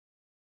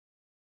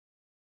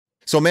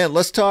So, man,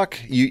 let's talk.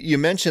 You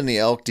mentioned the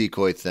elk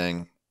decoy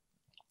thing,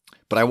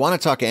 but I want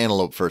to talk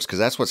antelope first because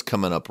that's what's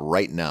coming up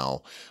right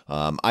now.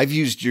 I've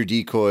used your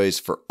decoys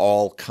for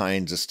all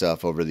kinds of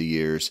stuff over the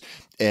years,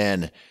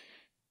 and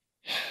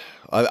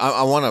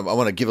I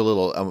want to give a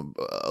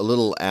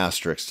little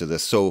asterisk to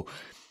this. So,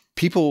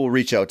 people will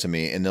reach out to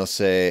me and they'll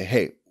say,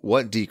 "Hey,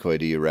 what decoy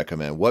do you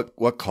recommend?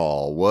 What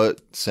call? What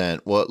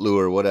scent? What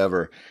lure?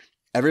 Whatever."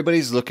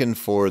 Everybody's looking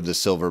for the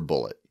silver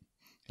bullet.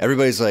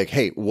 Everybody's like,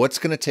 "Hey, what's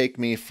going to take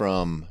me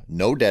from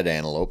no dead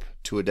antelope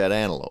to a dead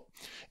antelope?"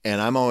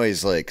 And I'm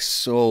always like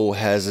so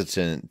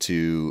hesitant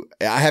to.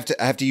 I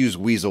have to use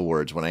weasel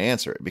words when I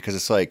answer it because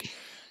it's like,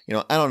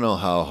 I don't know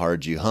how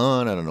hard you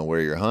hunt. I don't know where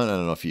you're hunting. I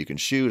don't know if you can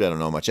shoot. I don't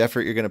know how much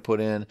effort you're going to put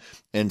in.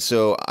 And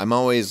so I'm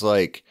always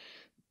like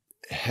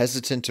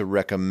hesitant to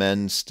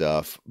recommend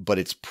stuff, but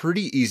it's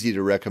pretty easy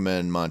to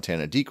recommend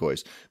Montana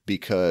Decoys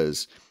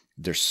because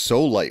they're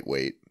so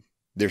lightweight.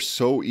 They're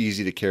so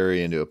easy to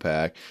carry into a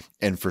pack.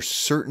 And for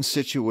certain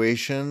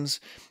situations,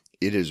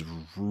 it is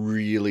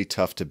really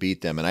tough to beat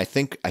them. And I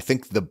think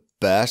the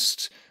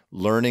best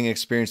learning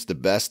experience, the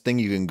best thing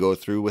you can go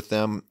through with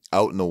them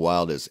out in the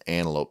wild is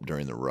antelope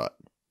during the rut.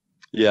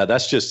 Yeah,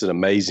 that's just an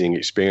amazing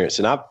experience.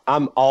 And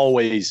I'm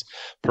always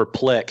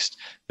perplexed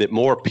that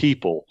more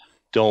people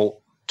don't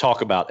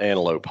talk about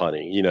antelope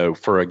hunting.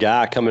 For a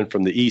guy coming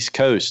from the East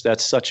Coast,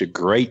 that's such a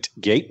great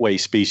gateway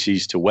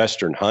species to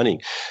Western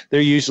hunting.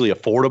 They're usually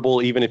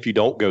affordable, even if you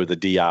don't go the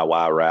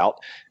DIY route,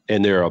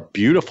 and they're a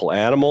beautiful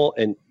animal.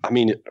 And I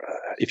mean,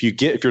 if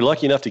you're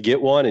lucky enough to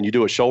get one and you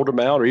do a shoulder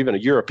mount or even a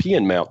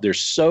European mount, they're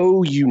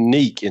so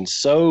unique and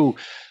so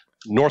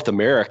North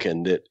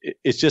American that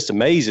it just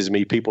amazes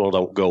me people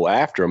don't go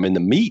after them. And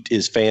the meat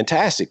is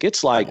fantastic.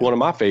 It's like one of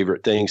my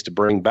favorite things to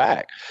bring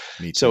back.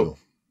 Me too. So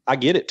I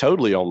get it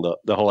totally on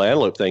the whole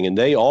antelope thing. And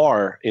they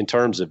are, in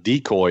terms of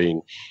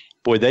decoying,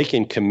 boy, they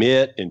can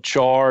commit and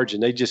charge,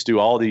 and they just do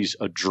all these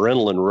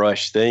adrenaline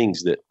rush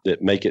things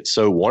that make it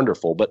so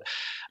wonderful. But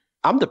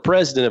I'm the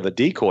president of a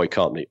decoy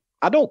company.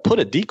 I don't put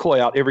a decoy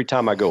out every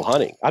time I go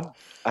hunting.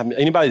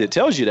 Anybody that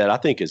tells you that, I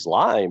think, is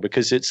lying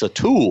because it's a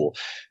tool.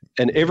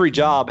 And every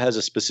job has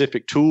a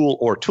specific tool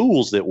or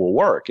tools that will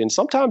work. And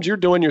sometimes you're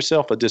doing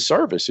yourself a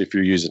disservice if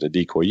you're using a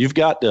decoy. You've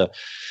got to,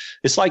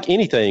 it's like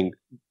anything.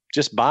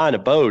 Just buying a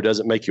bow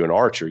doesn't make you an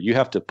archer. You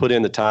have to put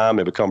in the time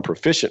and become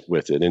proficient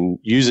with it. And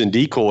using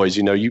decoys,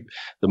 the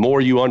more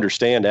you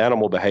understand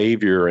animal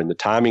behavior and the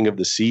timing of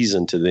the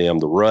season to them,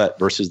 the rut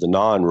versus the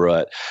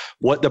non-rut,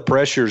 what the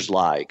pressure's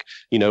like,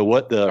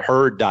 what the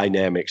herd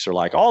dynamics are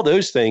like, all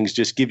those things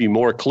just give you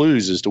more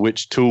clues as to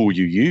which tool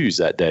you use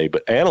that day.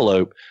 But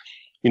antelope,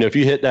 if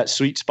you hit that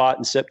sweet spot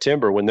in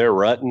September when they're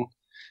rutting,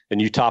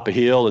 and you top a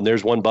hill and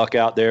there's one buck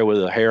out there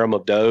with a harem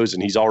of does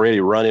and he's already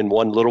running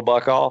one little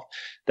buck off,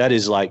 that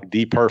is like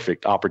the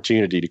perfect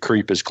opportunity to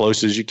creep as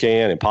close as you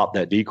can and pop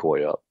that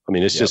decoy up. I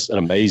mean, it's just an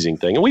amazing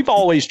thing.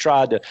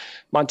 And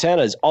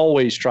Montana has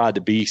always tried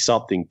to be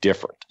something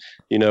different.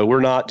 We're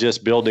not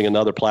just building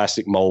another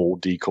plastic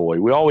mold decoy.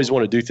 We always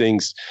want to do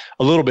things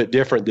a little bit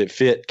different that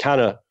fit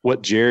kind of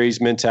what Jerry's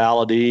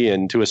mentality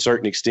and to a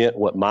certain extent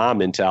what my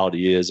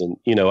mentality is. And,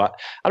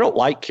 I don't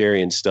like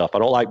carrying stuff. I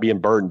don't like being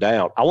burdened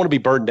down. I want to be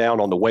burdened down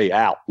on the way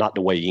out, not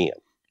the way in.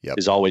 Yep.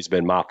 Has always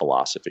been my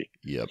philosophy.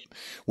 Yep.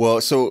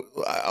 Well, so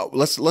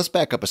let's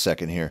back up a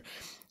second here,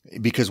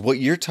 because what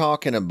you're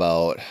talking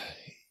about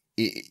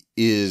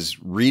is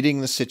reading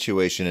the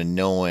situation and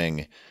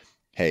knowing,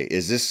 hey,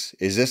 is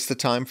this the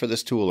time for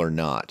this tool or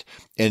not?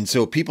 And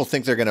so people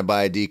think they're going to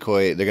buy a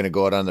decoy, they're going to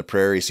go out on the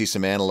prairie, see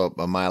some antelope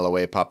a mile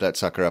away, pop that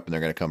sucker up, and they're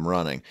going to come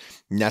running.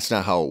 And that's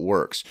not how it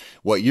works.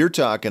 What you're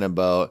talking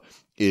about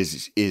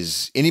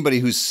is anybody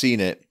who's seen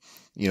it.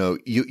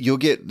 You'll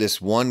get this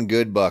one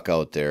good buck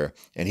out there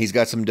and he's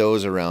got some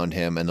does around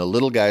him, and the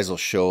little guys will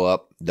show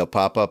up. They'll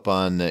pop up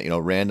on,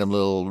 random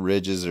little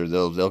ridges, or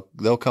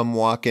they'll come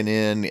walking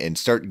in and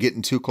start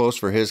getting too close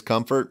for his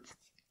comfort.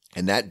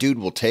 And that dude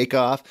will take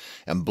off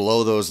and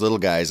blow those little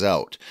guys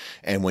out.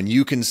 And when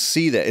you can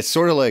see that, it's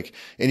sort of like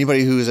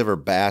anybody who's ever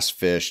bass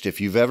fished.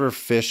 If you've ever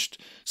fished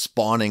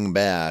spawning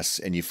bass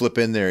and you flip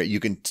in there,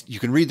 you can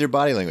read their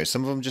body language.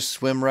 Some of them just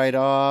swim right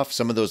off.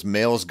 Some of those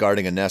males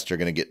guarding a nest are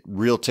going to get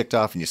real ticked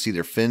off, and you see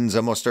their fins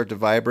almost start to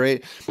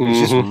vibrate.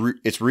 Mm-hmm.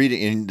 It's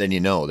reading, and then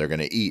they're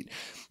going to eat.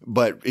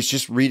 But it's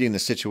just reading the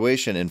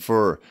situation. And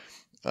for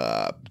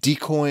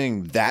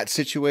decoying that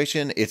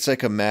situation, it's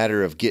like a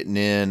matter of getting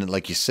in,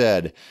 like you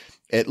said.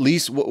 At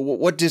least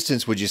what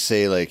distance would you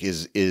say like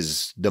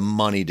is the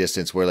money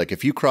distance, where like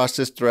if you cross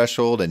this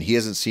threshold and he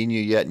hasn't seen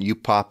you yet and you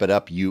pop it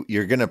up,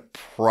 you're going to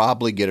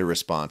probably get a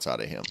response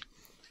out of him?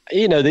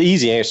 The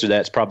easy answer to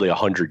that is probably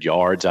 100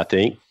 yards, I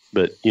think.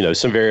 But,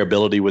 some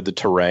variability with the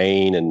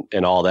terrain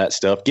and all that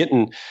stuff.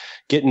 Getting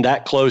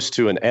that close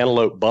to an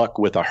antelope buck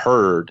with a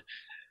herd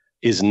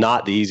is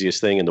not the easiest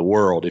thing in the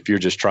world if you're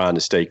just trying to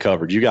stay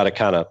covered. You got to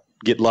kind of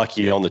get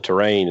lucky on the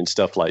terrain and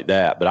stuff like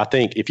that. But I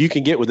think if you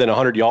can get within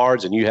 100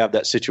 yards and you have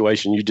that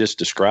situation you just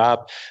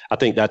described, I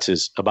think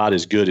that's about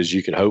as good as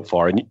you can hope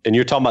for. And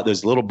you're talking about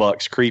those little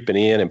bucks creeping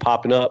in and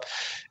popping up.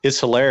 It's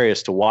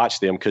hilarious to watch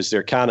them because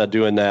they're kind of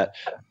doing that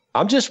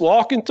I'm just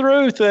walking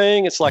through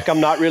thing. It's like I'm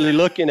not really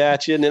looking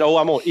at you. And then,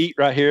 I'm going to eat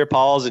right here,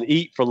 pause and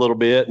eat for a little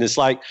bit. And it's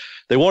like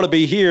they want to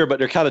be here, but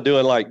they're kind of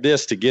doing like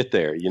this to get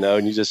there,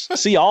 and you just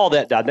see all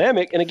that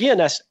dynamic. And again,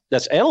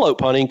 that's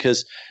antelope hunting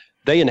because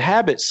they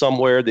inhabit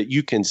somewhere that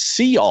you can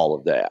see all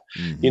of that.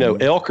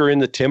 Mm-hmm. Elk are in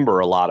the timber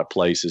a lot of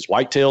places.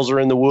 Whitetails are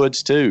in the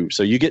woods too.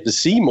 So you get to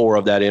see more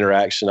of that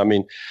interaction. I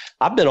mean,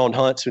 I've been on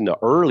hunts in the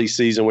early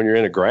season when you're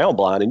in a ground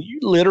blind and you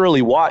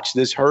literally watch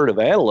this herd of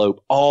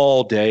antelope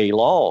all day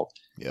long.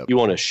 Yep. You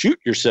want to shoot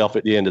yourself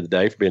at the end of the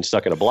day for being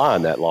stuck in a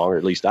blind that long, or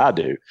at least I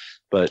do.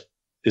 But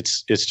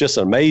it's just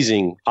an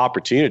amazing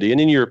opportunity. And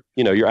then you're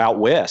out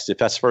west. If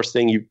that's the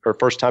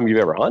first time you've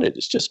ever hunted,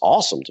 it's just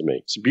awesome to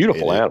me. It's a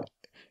beautiful animal.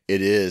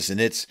 It is. And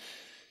it's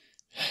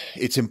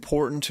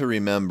important to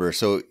remember.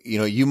 So,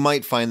 you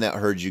might find that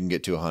herd you can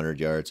get to 100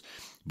 yards,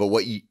 but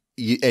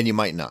and you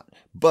might not.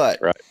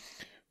 But right.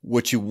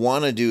 What you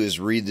want to do is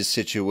read the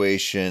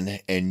situation,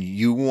 and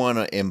you want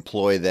to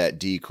employ that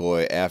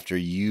decoy after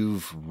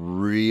you've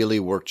really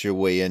worked your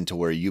way into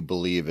where you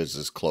believe is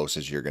as close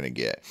as you're going to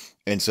get.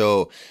 And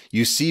so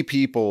you see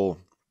people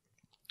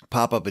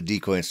pop up a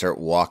decoy and start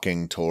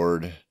walking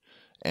toward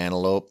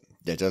antelope.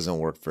 That doesn't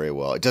work very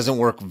well. It doesn't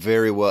work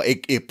very well.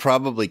 It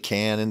probably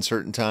can in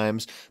certain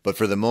times, but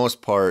for the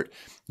most part,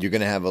 you're going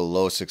to have a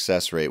low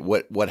success rate.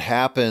 What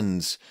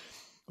happens,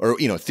 or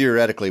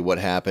theoretically, what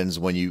happens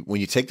when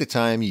you take the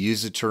time, you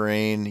use the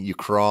terrain, you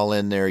crawl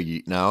in there.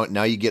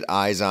 Now you get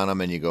eyes on them,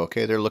 and you go,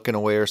 okay, they're looking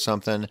away or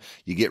something.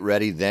 You get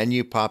ready, then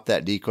you pop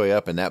that decoy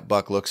up, and that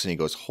buck looks and he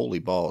goes, "Holy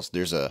balls!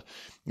 There's a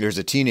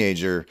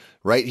teenager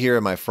right here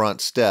in my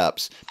front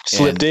steps."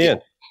 Slipped in.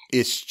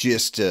 It's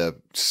just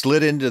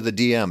slid into the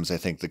DMs, I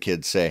think the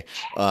kids say.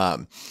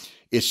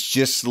 It's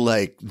just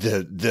like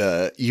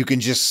you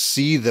can just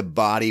see the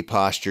body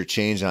posture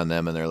change on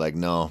them, and they're like,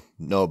 no,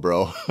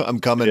 bro, I'm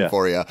coming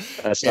for you.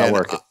 That's not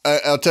working.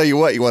 I'll tell you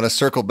what, you want to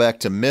circle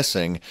back to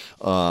missing.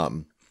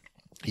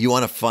 You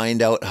want to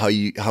find out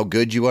how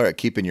good you are at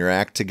keeping your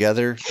act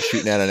together,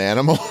 shooting at an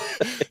animal.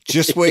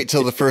 Just wait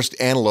till the first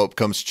antelope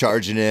comes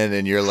charging in,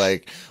 and you're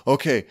like,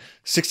 okay,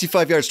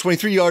 65 yards,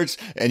 23 yards,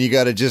 and you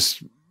got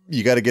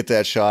to get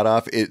that shot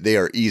off. They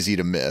are easy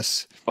to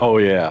miss. Oh,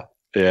 yeah.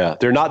 Yeah.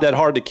 They're not that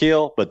hard to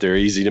kill, but they're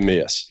easy to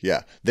miss.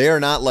 Yeah. They are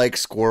not like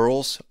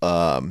squirrels.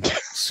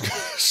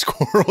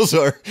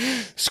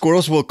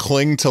 Squirrels will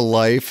cling to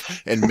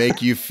life and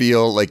make you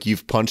feel like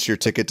you've punched your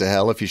ticket to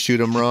hell if you shoot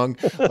them wrong.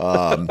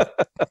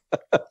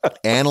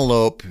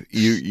 Antelope,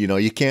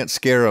 you can't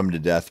scare them to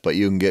death, but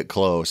you can get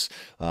close.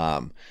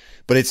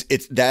 But it's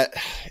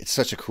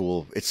such a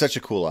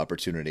cool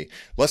opportunity.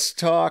 Let's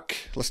talk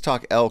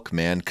elk,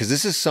 man, because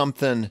this is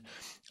something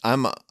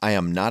I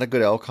am not a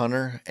good elk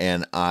hunter,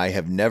 and I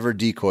have never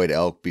decoyed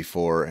elk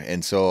before,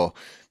 and so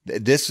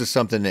this is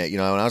something that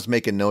when I was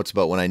making notes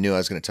about when I knew I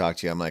was going to talk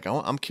to you, I'm like,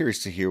 I'm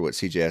curious to hear what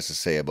CJ has to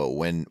say about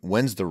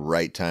when's the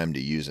right time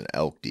to use an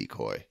elk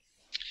decoy.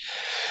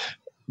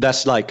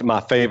 That's like my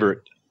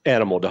favorite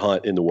animal to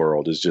hunt in the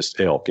world is just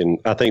elk. And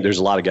I think there's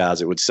a lot of guys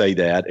that would say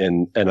that.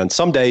 And on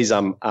some days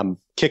I'm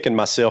kicking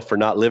myself for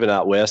not living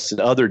out west, and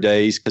other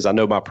days, because I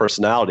know my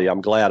personality,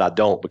 I'm glad I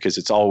don't, because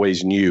it's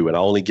always new and I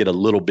only get a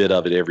little bit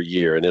of it every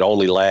year, and it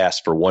only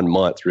lasts for 1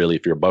 month really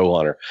if you're a bow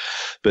hunter.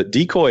 But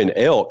decoy and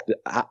elk,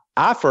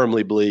 I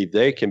firmly believe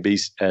they can be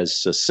as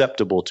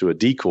susceptible to a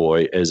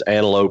decoy as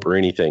antelope or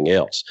anything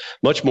else,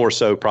 much more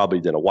so probably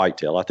than a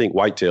whitetail. I think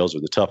whitetails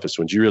are the toughest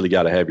ones. You really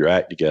got to have your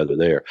act together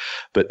there.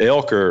 But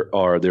elk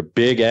they're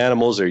big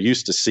animals. They're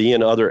used to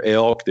seeing other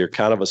elk. They're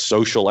kind of a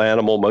social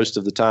animal most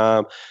of the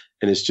time.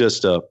 And it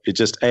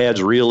just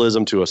adds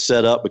realism to a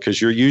setup, because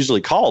you're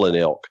usually calling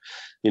elk.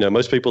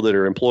 Most people that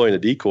are employing a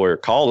decoy are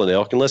calling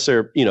elk, unless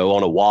they're,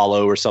 on a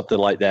wallow or something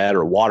like that,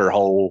 or a water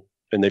hole,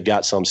 and they've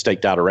got some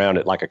staked out around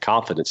it like a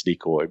confidence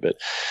decoy. But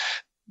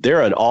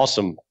they're an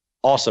awesome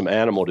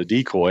animal to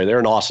decoy. They're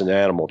an awesome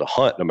animal to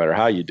hunt, no matter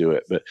how you do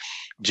it. But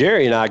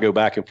Jerry and I go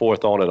back and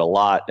forth on it a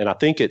lot, and I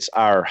think it's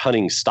our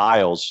hunting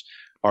styles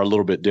are a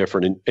little bit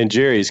different. And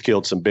Jerry's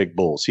killed some big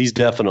bulls. He's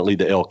definitely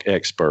the elk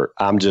expert.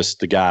 I'm just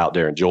the guy out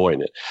there enjoying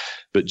it.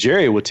 But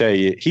Jerry will tell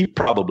you he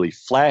probably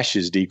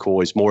flashes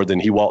decoys more than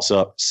he walks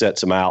up,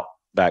 sets them out,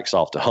 backs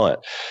off to hunt.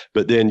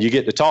 But then you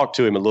get to talk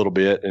to him a little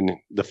bit. And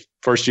the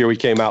first year we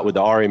came out with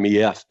the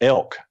RMEF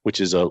elk, which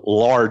is a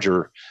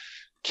larger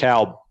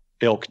cow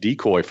elk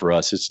decoy for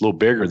us. It's a little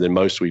bigger than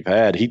most we've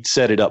had. He'd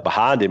set it up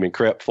behind him and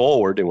crept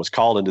forward and was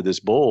called into this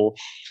bull.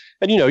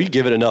 And, you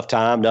give it enough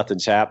time,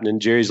 nothing's happening.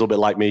 Jerry's a little bit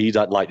like me. He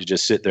doesn't like to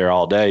just sit there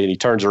all day. And he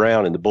turns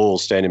around and the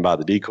bull's standing by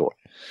the decoy.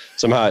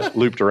 Somehow it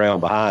looped around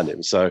behind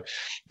him. So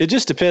it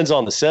just depends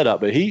on the setup.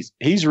 But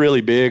he's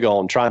really big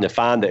on trying to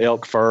find the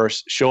elk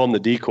first, show him the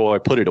decoy,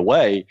 put it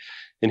away.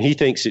 And he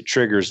thinks it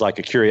triggers like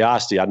a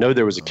curiosity. I know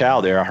there was a cow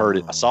there. I heard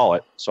it. I saw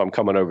it. So I'm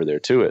coming over there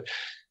to it.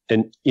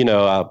 And,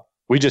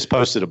 we just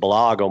posted a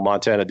blog on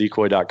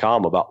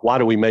montanadecoy.com about why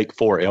do we make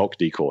 4 elk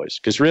decoys?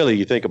 Because really,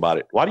 you think about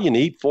it, why do you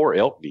need 4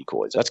 elk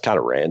decoys? That's kind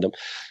of random.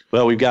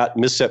 Well, we've got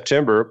Miss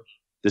September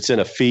that's in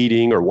a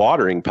feeding or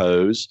watering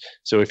pose.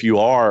 So if you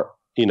are,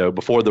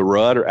 before the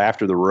rut or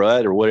after the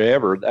rut or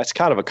whatever, that's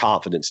kind of a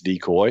confidence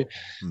decoy.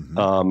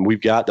 Mm-hmm. We've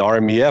got the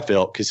RMEF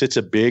elk because it's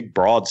a big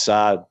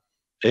broadside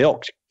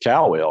elk,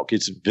 cow elk.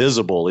 It's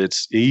visible.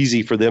 It's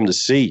easy for them to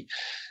see.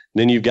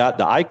 And then you've got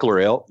the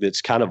Eichler elk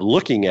that's kind of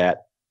looking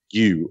at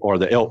you or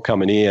the elk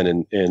coming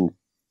in. And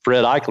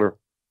Fred Eichler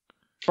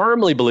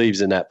firmly believes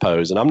in that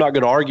pose. And I'm not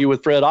going to argue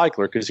with Fred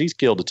Eichler because he's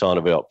killed a ton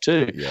of elk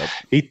too. Yep.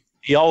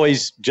 He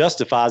always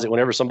justifies it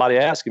whenever somebody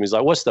asks him. He's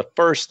like, what's the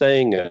first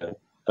thing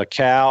a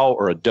cow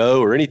or a doe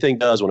or anything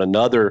does when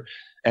another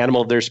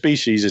animal of their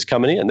species is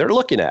coming in? They're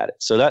looking at it.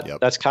 So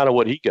that's kind of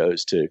what he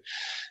goes to.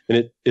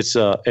 And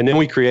and then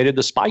we created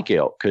the spike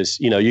elk because,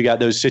 you got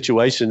those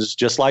situations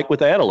just like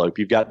with antelope.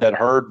 You've got that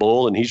herd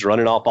bull and he's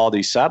running off all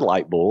these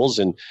satellite bulls.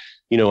 And,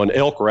 an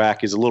elk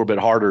rack is a little bit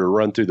harder to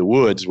run through the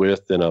woods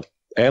with than a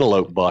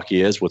antelope buck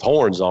is with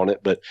horns on it.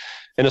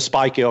 And a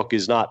spike elk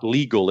is not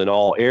legal in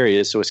all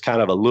areas. So it's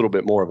kind of a little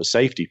bit more of a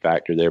safety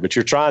factor there. But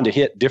you're trying to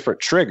hit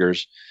different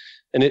triggers.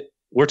 And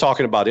we're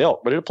talking about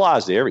elk, but it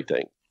applies to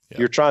everything. Yeah.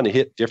 You're trying to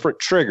hit different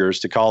triggers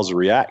to cause a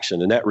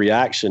reaction. And that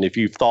reaction, if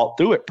you've thought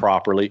through it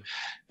properly,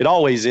 it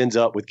always ends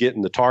up with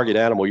getting the target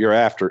animal you're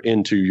after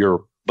into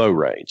your bow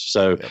range.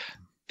 So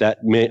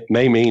that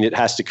may mean it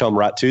has to come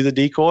right to the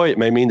decoy. It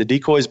may mean the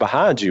decoy is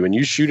behind you and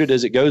you shoot it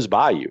as it goes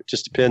by you. It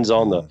just depends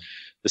on the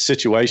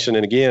situation.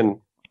 And again,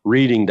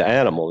 reading the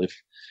animal. If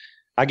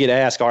I get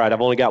asked, all right,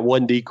 I've only got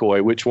one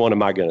decoy, which one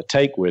am I going to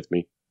take with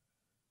me?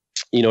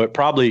 It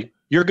probably,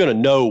 you're going to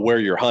know where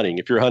you're hunting.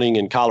 If you're hunting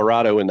in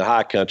Colorado in the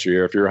high country,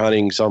 or if you're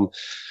hunting some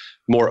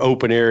more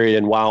open area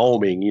in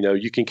Wyoming,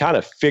 you can kind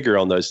of figure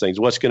on those things.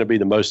 What's going to be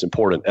the most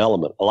important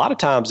element? A lot of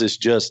times it's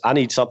just, I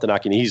need something I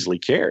can easily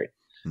carry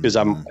because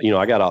I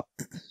got a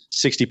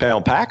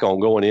 60-pound pack on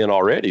going in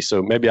already.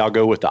 So maybe I'll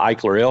go with the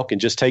Eichler elk and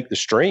just take the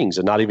strings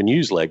and not even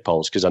use leg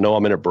poles because I know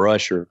I'm in a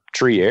brush or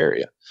tree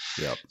area.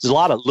 Yep. There's a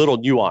lot of little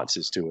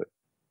nuances to it.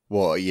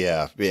 Well,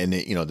 yeah, and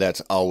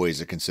that's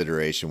always a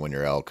consideration when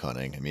you're elk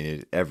hunting. I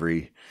mean,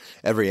 every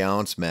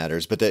ounce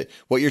matters. But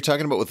what you're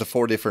talking about with the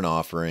 4 different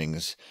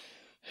offerings,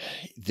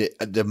 the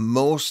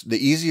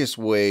easiest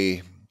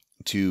way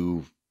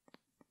to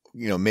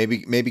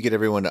maybe get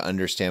everyone to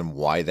understand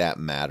why that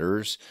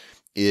matters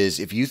is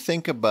if you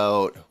think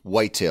about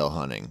whitetail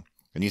hunting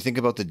and you think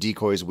about the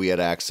decoys we had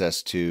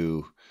access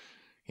to,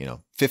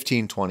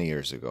 15, 20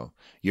 years ago.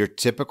 Your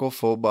typical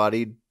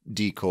full-bodied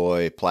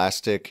decoy,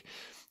 plastic,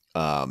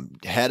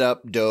 head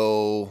up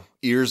doe,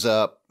 ears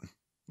up,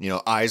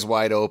 eyes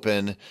wide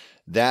open.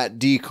 That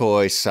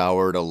decoy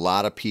soured a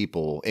lot of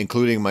people,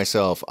 including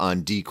myself,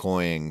 on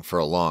decoying for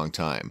a long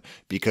time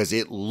because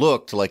it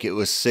looked like it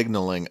was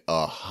signaling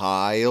a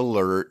high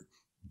alert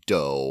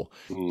doe.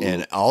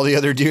 And all the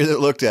other deer that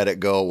looked at it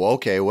go, well,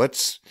 okay,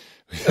 what's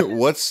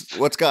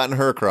gotten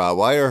her craw?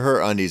 Why are her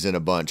undies in a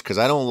bunch? Because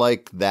I don't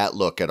like that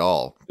look at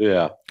all.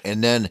 Yeah.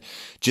 And then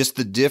just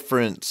the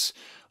difference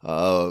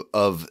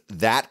of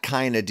that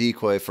kind of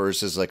decoy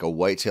versus like a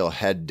whitetail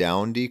head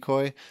down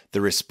decoy,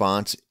 the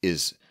response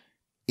is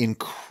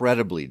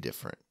incredibly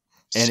different.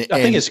 And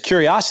I think it's a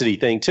curiosity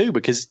thing too,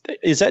 because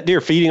is that deer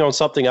feeding on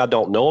something I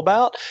don't know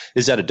about?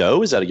 Is that a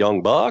doe? Is that a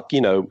young buck?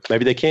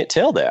 Maybe they can't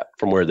tell that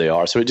from where they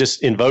are. So it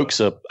just invokes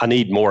I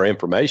need more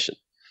information.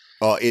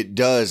 Oh, it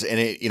does. And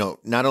it,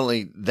 not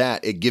only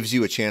that, it gives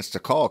you a chance to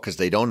call because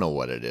they don't know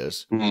what it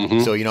is. Mm-hmm.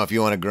 So, if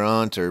you want to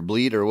grunt or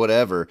bleat or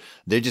whatever,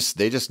 they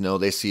just know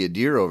they see a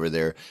deer over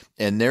there.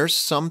 And there's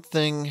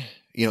something,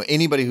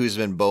 anybody who's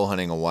been bow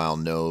hunting a while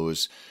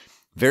knows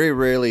very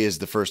rarely is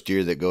the first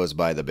deer that goes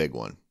by the big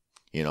one.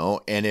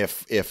 And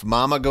if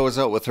mama goes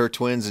out with her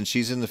twins and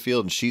she's in the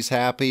field and she's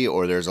happy,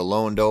 or there's a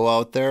lone doe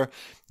out there,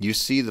 you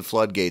see the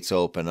floodgates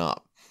open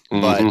up.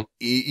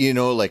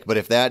 Mm-hmm. But, but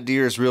if that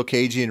deer is real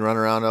cagey and run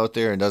around out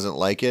there and doesn't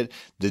like it,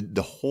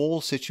 the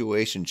whole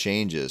situation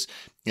changes.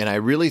 And I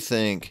really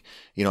think,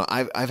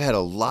 I've had a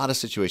lot of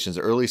situations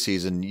early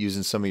season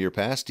using some of your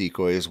past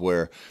decoys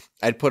where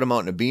I'd put them out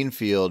in a bean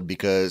field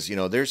because,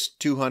 there's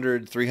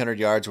 200, 300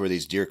 yards where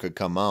these deer could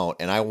come out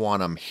and I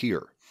want them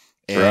here.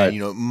 And,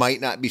 it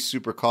might not be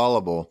super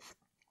callable.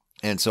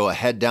 And so a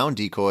head down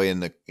decoy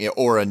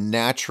or a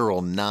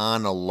natural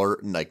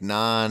non-alert, like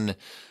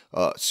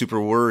super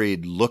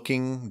worried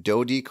looking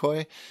doe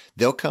decoy,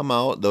 they'll come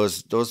out,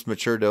 those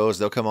mature does,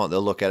 they'll come out,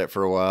 they'll look at it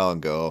for a while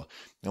and go,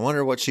 I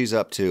wonder what she's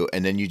up to.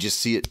 And then you just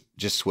see it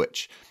just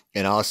switch.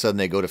 And all of a sudden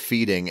they go to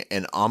feeding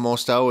and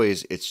almost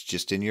always it's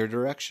just in your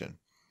direction.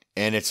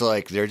 And it's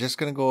like, they're just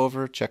going to go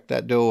over, check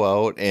that doe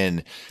out.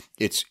 And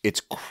it's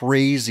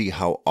crazy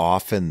how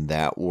often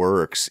that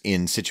works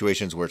in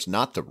situations where it's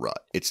not the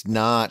rut. It's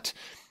not,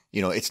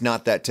 it's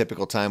not that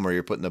typical time where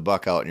you're putting the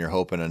buck out and you're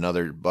hoping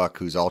another buck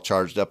who's all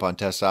charged up on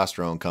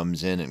testosterone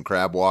comes in and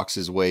crab walks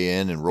his way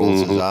in and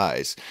rolls his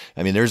eyes.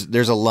 I mean,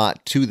 there's a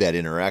lot to that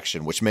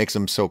interaction, which makes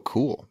them so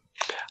cool.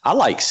 I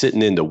like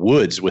sitting in the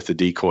woods with the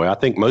decoy. I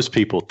think most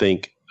people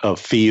think of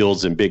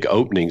fields and big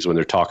openings when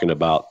they're talking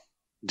about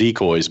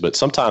decoys, but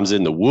sometimes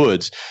in the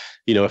woods,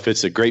 if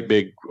it's a great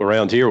big,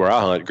 around here where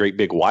I hunt, great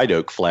big white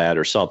oak flat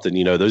or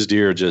something, those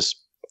deer are just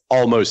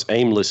almost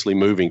aimlessly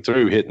moving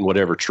through, hitting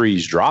whatever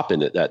trees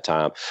dropping at that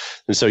time.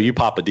 And so you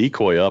pop a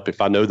decoy up.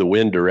 If I know the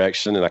wind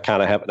direction and I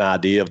kind of have an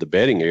idea of the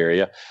bedding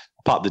area,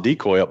 pop the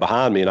decoy up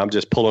behind me and I'm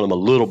just pulling them a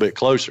little bit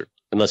closer.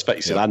 And let's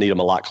face it, I need them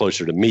a lot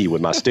closer to me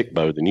with my stick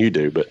bow than you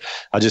do, but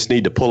I just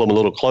need to pull them a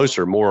little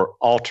closer, more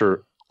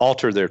alter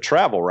their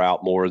travel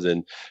route more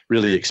than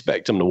really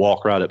expect them to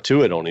walk right up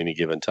to it on any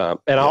given time.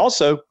 And I'll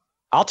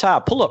tie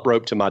a pull-up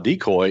rope to my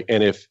decoy.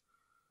 And if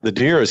the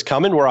deer is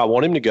coming where I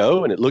want him to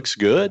go and it looks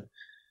good,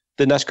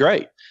 then that's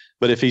great.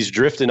 But if he's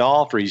drifting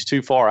off or he's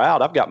too far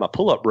out, I've got my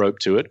pull-up rope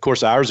to it. Of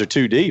course, ours are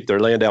too deep. They're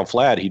laying down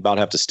flat. He'd about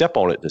have to step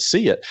on it to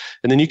see it.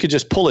 And then you could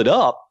just pull it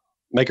up,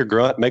 make a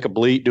grunt, make a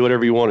bleat, do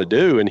whatever you want to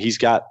do. And he's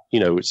got,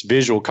 it's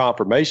visual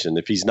confirmation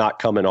if he's not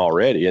coming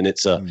already. And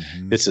it's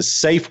a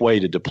safe way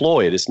to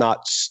deploy it. It's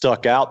not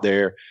stuck out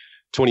there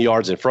 20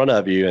 yards in front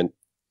of you and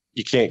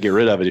you can't get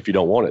rid of it if you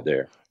don't want it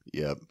there.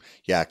 Yep.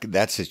 Yeah,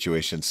 that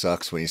situation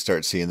sucks when you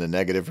start seeing the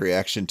negative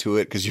reaction to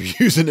it because you're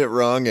using it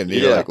wrong, and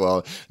you're like,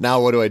 well, now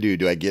what do I do?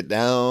 Do I get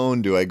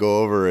down? Do I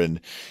go over?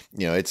 And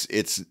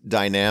it's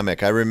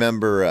dynamic. I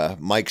remember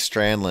Mike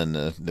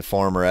Strandlin, the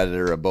former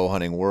editor of Bow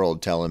Hunting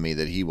World, telling me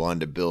that he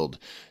wanted to build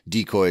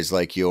decoys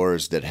like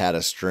yours that had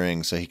a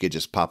string so he could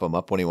just pop them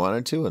up when he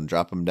wanted to and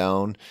drop them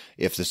down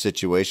if the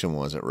situation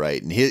wasn't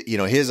right. And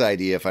his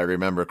idea, if I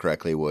remember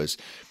correctly, was,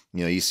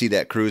 you see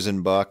that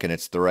cruising buck and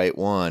it's the right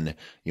one,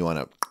 you want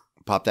to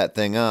pop that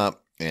thing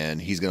up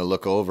and he's going to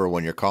look over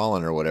when you're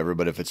calling or whatever.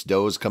 But if it's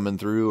does coming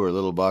through or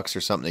little bucks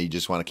or something that you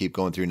just want to keep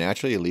going through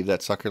naturally, you leave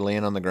that sucker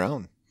laying on the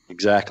ground.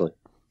 Exactly.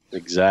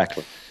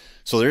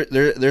 So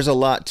there's a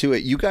lot to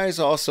it. You guys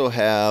also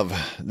have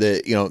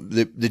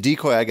the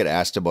decoy I get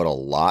asked about a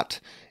lot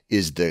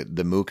is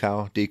the moo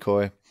cow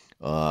decoy.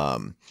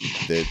 That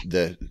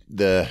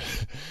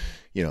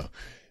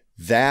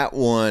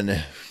one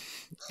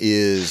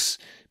is,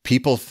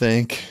 people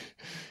think,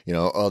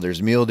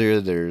 there's mule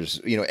deer,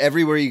 there's,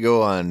 everywhere you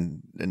go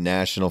on the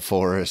national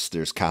forest,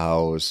 there's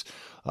cows,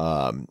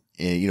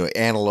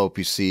 antelope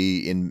you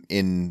see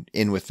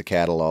in with the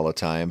cattle all the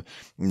time.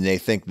 And they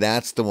think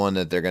that's the one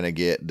that they're going to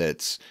get.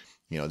 That's,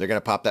 they're going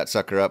to pop that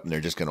sucker up and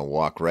they're just going to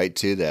walk right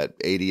to that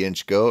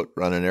 80-inch goat,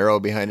 run an arrow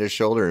behind his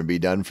shoulder and be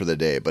done for the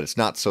day. But it's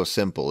not so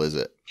simple, is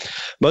it?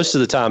 Most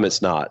of the time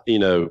it's not,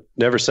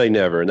 never say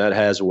never. And that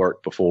has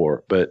worked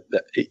before, but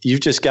you've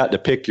just got to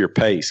pick your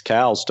pace.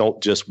 Cows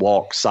don't just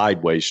walk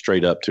sideways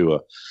straight up to a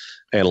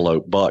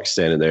antelope buck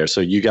standing there.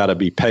 So you got to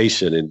be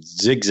patient and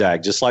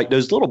zigzag, just like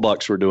those little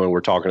bucks we're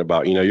talking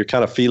about. You're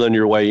kind of feeling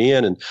your way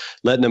in and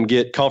letting them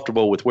get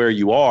comfortable with where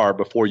you are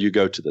before you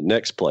go to the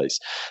next place.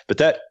 But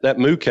that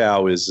moo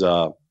cow is,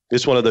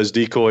 it's one of those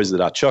decoys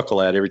that I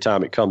chuckle at every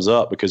time it comes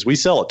up because we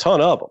sell a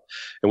ton of them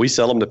and we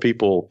sell them to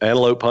people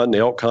antelope hunting,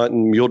 elk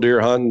hunting, mule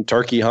deer hunting,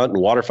 turkey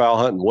hunting, waterfowl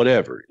hunting,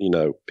 whatever.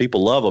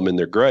 People love them and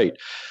they're great.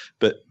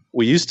 But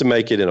we used to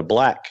make it in a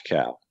black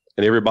cow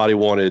and everybody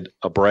wanted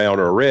a brown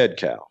or a red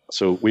cow.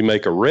 So we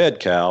make a red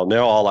cow.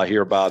 Now all I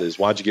hear about is,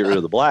 why'd you get rid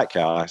of the black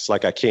cow? It's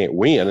like I can't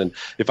win. And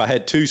if I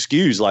had two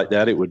SKUs like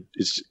that, it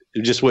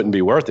just wouldn't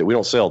be worth it. We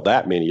don't sell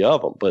that many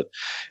of them, but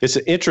it's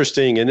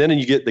interesting. And then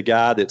you get the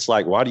guy that's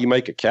like, why do you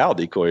make a cow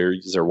decoy?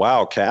 Is there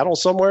wild cattle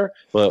somewhere?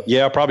 Well,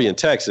 yeah, probably in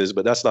Texas,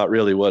 but that's not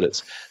really what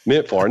it's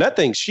meant for. And that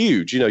thing's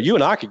huge. You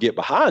and I could get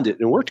behind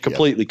it and we're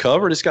completely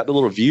covered. It's got the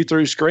little view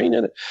through screen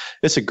in it.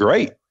 It's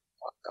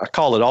I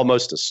call it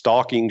almost a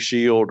stalking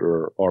shield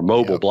or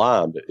mobile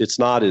blind. It's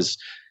not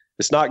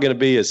going to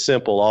be as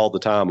simple all the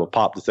time of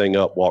pop the thing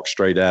up, walk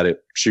straight at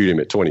it, shoot him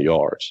at 20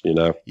 yards,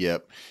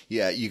 Yep.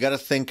 Yeah. You got to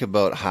think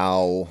about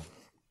how.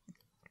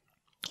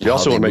 You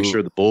also want to make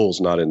sure the bull's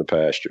not in the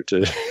pasture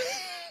too.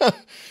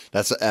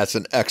 That's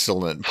an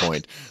excellent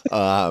point.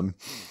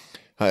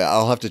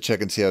 I'll have to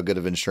check and see how good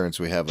of insurance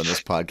we have on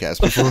this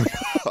podcast before we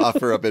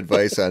offer up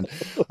advice on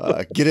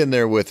get in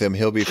there with him.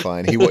 He'll be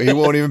fine. He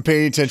won't even pay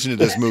any attention to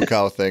this moo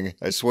cow thing.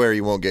 I swear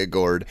he won't get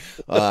gored.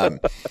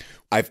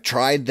 I've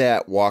tried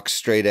that walk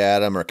straight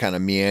at him or kind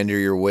of meander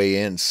your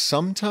way in.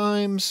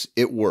 Sometimes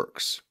it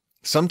works.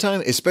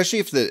 Sometimes, especially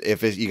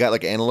if you got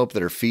like antelope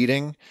that are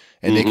feeding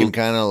and they can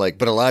kind of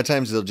but a lot of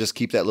times they'll just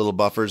keep that little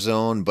buffer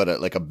zone.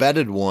 But like a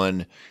bedded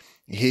one,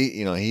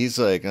 he's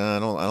like, I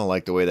don't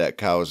like the way that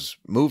cow's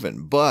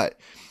moving. But,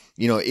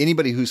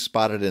 anybody who's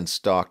spotted and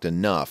stalked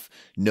enough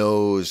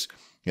knows,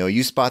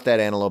 you spot that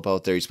antelope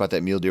out there, you spot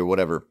that mule deer,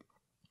 whatever.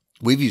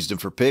 We've used them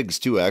for pigs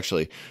too,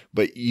 actually.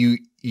 But you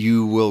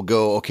will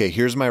go, okay,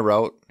 here's my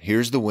route.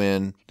 Here's the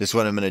wind. This is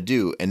what I'm going to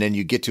do. And then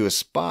you get to a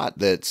spot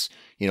that's,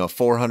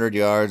 400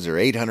 yards or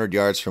 800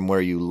 yards from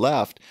where you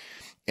left.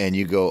 And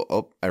you go,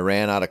 oh, I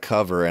ran out of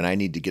cover and I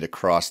need to get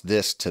across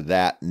this to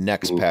that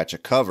next patch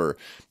of cover.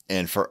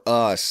 And for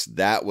us,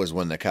 that was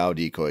when the cow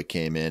decoy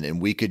came in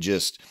and we could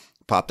just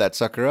pop that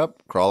sucker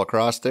up, crawl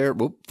across there,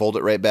 whoop, fold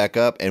it right back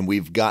up. And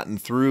we've gotten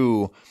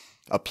through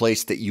a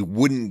place that you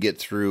wouldn't get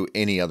through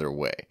any other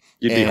way.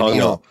 You'd be hung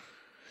up.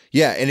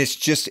 Yeah, and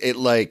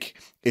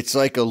it's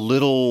like a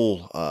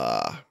little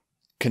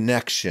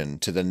connection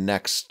to the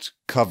next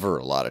cover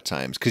a lot of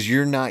times, because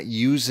you're not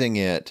using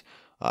it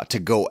to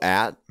go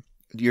at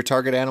your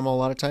target animal a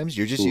lot of times.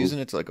 You're just using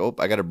it to like, oh,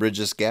 I got to bridge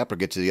this gap or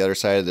get to the other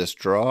side of this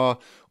draw,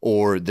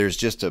 or there's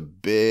just a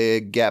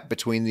big gap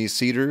between these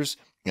cedars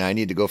and I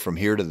need to go from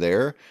here to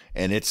there.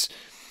 And it's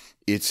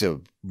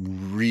a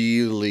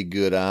really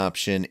good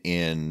option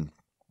in,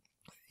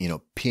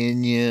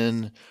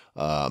 pinyon,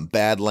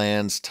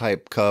 badlands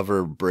type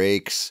cover,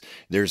 breaks.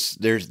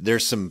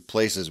 There's some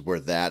places where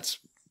that's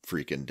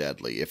freaking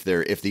deadly if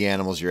the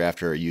animals you're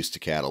after are used to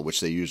cattle,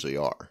 which they usually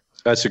are.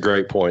 That's a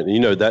great point.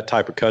 That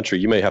type of country,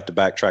 you may have to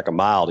backtrack a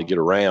mile to get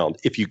around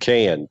if you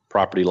can,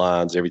 property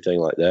lines, everything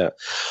like that.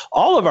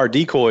 All of our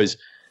decoys,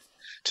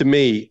 to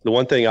me, the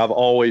one thing I've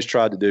always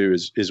tried to do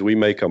is we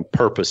make them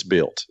purpose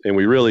built. And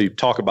we really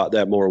talk about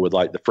that more with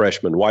like the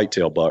freshman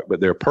whitetail buck, but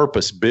they're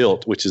purpose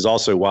built, which is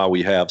also why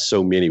we have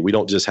so many. We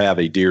don't just have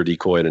a deer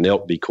decoy and an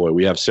elk decoy.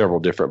 We have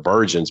several different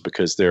versions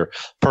because they're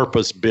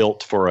purpose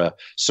built for a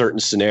certain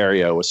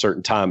scenario, a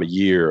certain time of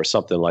year or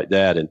something like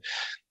that. And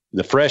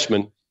the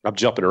freshman, I'm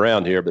jumping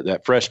around here, but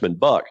that freshman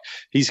buck,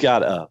 he's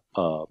got a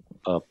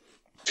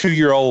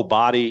 2-year-old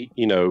body,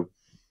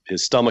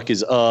 his stomach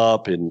is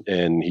up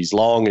and he's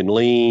long and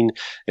lean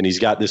and he's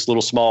got this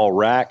little small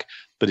rack,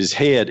 but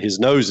his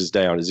nose is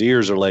down, his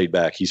ears are laid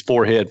back, he's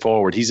forehead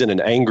forward, he's in an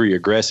angry,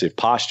 aggressive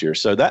posture.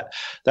 So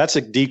that's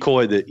a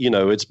decoy that,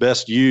 it's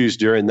best used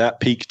during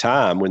that peak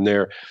time when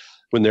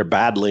they're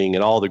battling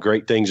and all the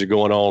great things are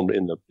going on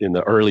in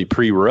the early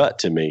pre-rut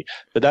to me.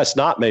 But that's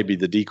not maybe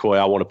the decoy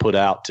I want to put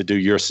out to do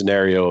your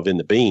scenario of in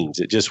the beans.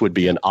 It just would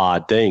be an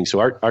odd thing. So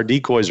our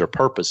decoys are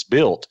purpose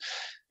built,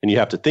 and you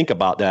have to think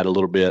about that a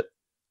little bit,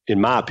 in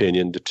my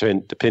opinion,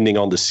 depending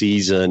on the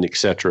season, et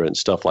cetera, and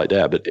stuff like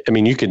that. But I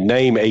mean, you can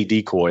name a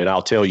decoy and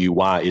I'll tell you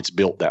why it's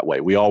built that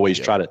way. We always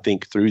try to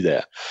think through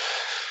that.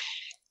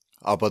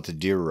 How about the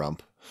deer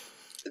rump?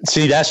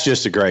 See, that's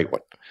just a great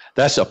one.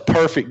 That's a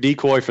perfect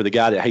decoy for the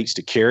guy that hates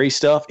to carry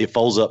stuff. It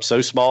folds up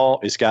so small.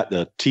 It's got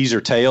the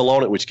teaser tail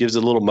on it, which gives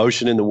it a little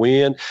motion in the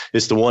wind.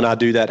 It's the one I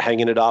do that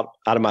hanging it out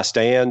of my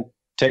stand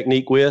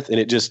technique with, and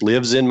it just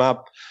lives in my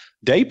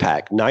day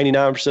pack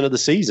 99% of the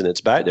season.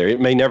 It's back there. It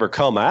may never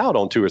come out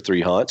on 2 or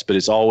 3 hunts, but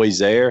it's always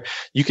there.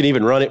 You can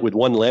even run it with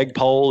one leg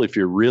pole if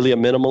you're really a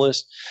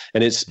minimalist.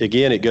 And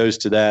it goes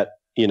to that,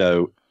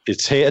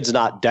 its head's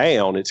not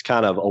down. It's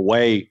kind of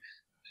away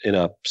in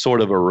a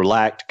sort of a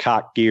relaxed,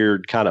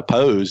 cock-geared kind of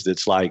pose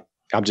that's like,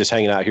 I'm just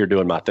hanging out here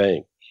doing my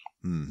thing.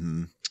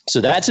 Mm-hmm. So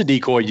that's a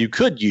decoy you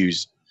could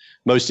use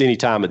most any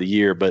time of the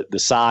year, but the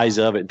size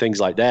of it and things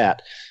like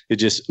that, it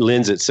just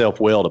lends itself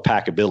well to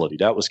packability.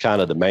 That was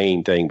kind of the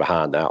main thing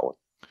behind that one.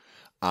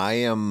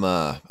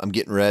 I'm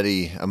getting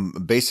ready. I'm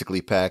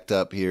basically packed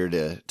up here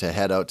to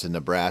head out to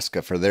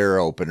Nebraska for their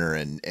opener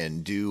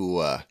and do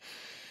a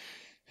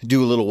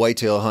little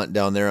whitetail hunt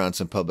down there on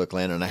some public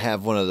land. And I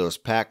have one of those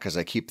packed because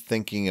I keep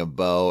thinking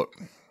about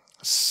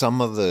I'm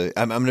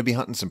going to be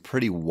hunting some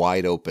pretty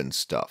wide open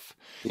stuff.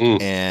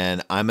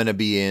 And I'm going to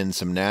be in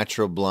some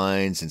natural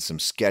blinds and some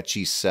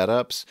sketchy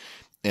setups.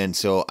 And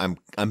so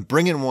I'm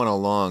bringing one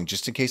along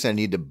just in case I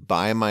need to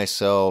buy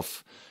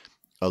myself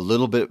a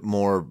little bit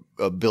more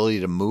ability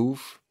to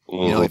move.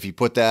 Mm-hmm. If you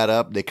put that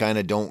up, they kind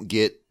of don't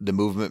get the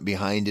movement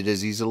behind it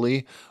as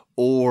easily,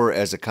 or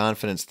as a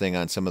confidence thing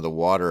on some of the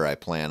water I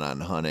plan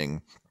on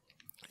hunting.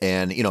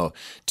 And,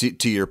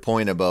 to your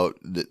point about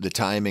the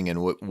timing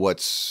and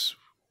what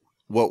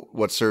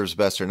serves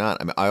best or not.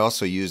 I mean, I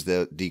also used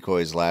the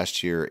decoys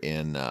last year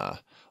in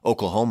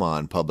Oklahoma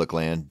on public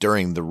land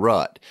during the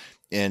rut.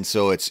 And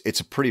so it's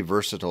a pretty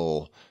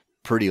versatile,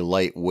 pretty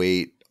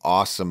lightweight,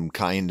 awesome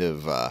kind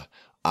of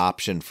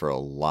option for a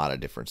lot of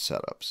different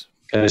setups.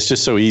 And it's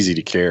just so easy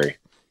to carry.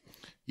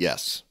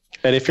 Yes.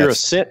 And if you're a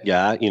scent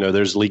guy,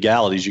 there's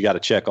legalities you got to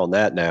check on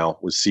that now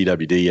with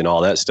CWD and all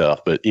that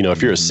stuff. But,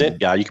 if you're a scent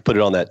guy, you can put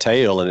it on that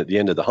tail and at the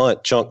end of the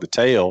hunt, chunk the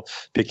tail,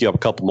 pick you up a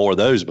couple more of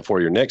those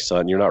before your next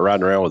hunt. And you're not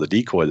riding around with a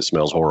decoy that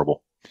smells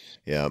horrible.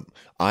 Yeah.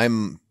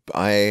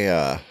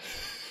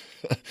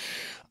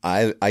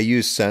 I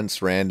use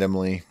scents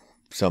randomly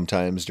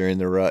sometimes during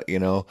the rut,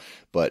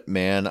 but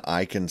man,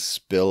 I can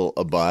spill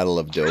a bottle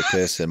of doe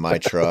piss in my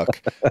truck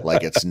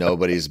like it's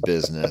nobody's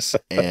business.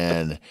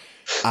 And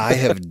I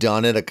have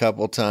done it a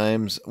couple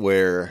times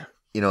where,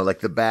 like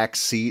the back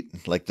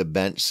seat, like the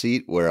bench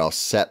seat, where I'll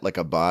set like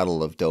a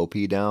bottle of doe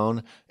pee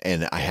down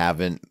and I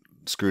haven't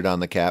screwed on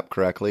the cap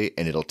correctly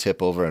and it'll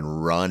tip over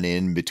and run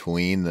in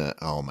between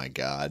oh my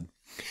God.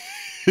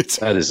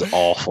 That is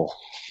awful.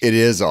 It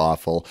is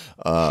awful.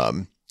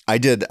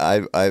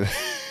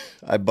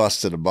 I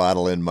busted a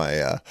bottle in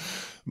my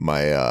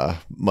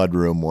mud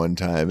room one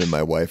time, and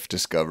my wife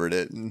discovered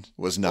it and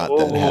was not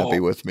that happy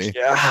with me.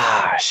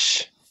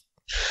 Gosh.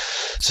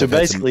 So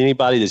basically,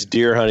 anybody that's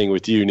deer hunting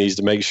with you needs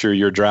to make sure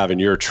you're driving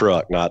your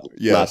truck, not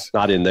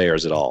in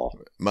theirs at all.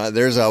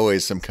 There's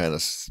always some kind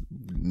of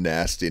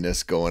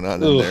nastiness going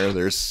on in there.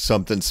 There's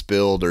something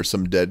spilled or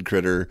some dead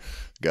critter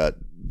got,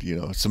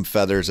 some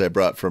feathers I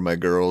brought for my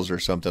girls or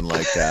something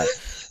like that.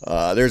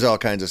 There's all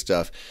kinds of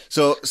stuff.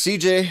 So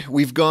CJ,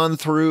 we've gone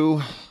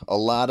through a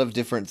lot of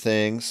different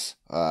things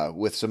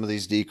with some of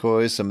these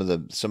decoys, some of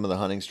the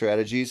hunting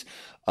strategies.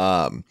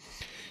 I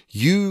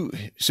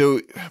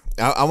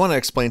want to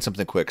explain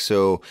something quick.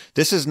 So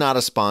this is not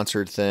a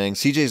sponsored thing.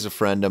 CJ's a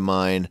friend of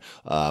mine.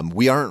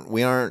 We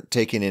aren't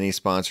taking any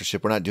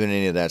sponsorship. We're not doing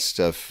any of that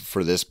stuff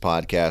for this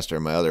podcast or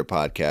my other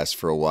podcasts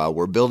for a while.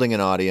 We're building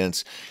an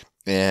audience.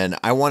 And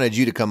I wanted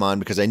you to come on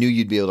because I knew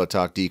you'd be able to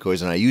talk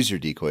decoys, and I use your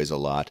decoys a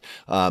lot.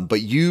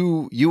 But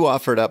you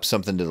offered up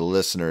something to the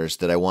listeners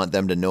that I want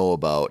them to know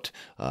about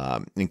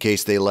in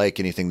case they like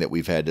anything that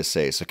we've had to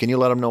say. So can you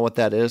let them know what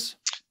that is?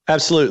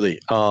 Absolutely.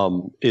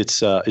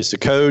 It's a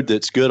code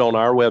that's good on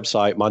our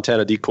website,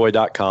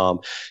 montanadecoy.com,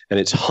 and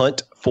it's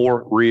Hunt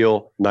for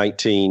Real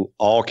 19,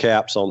 all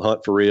caps on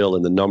Hunt for Real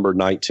and the number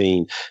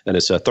 19, and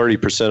it's a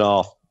 30%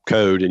 off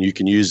code, and you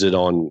can use it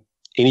on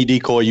any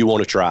decoy you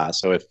want to try.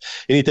 So if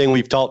anything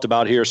we've talked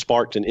about here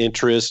sparked an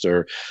interest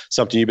or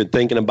something you've been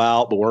thinking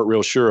about but weren't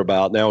real sure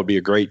about, now would be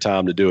a great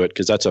time to do it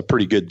because that's a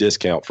pretty good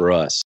discount for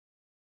us.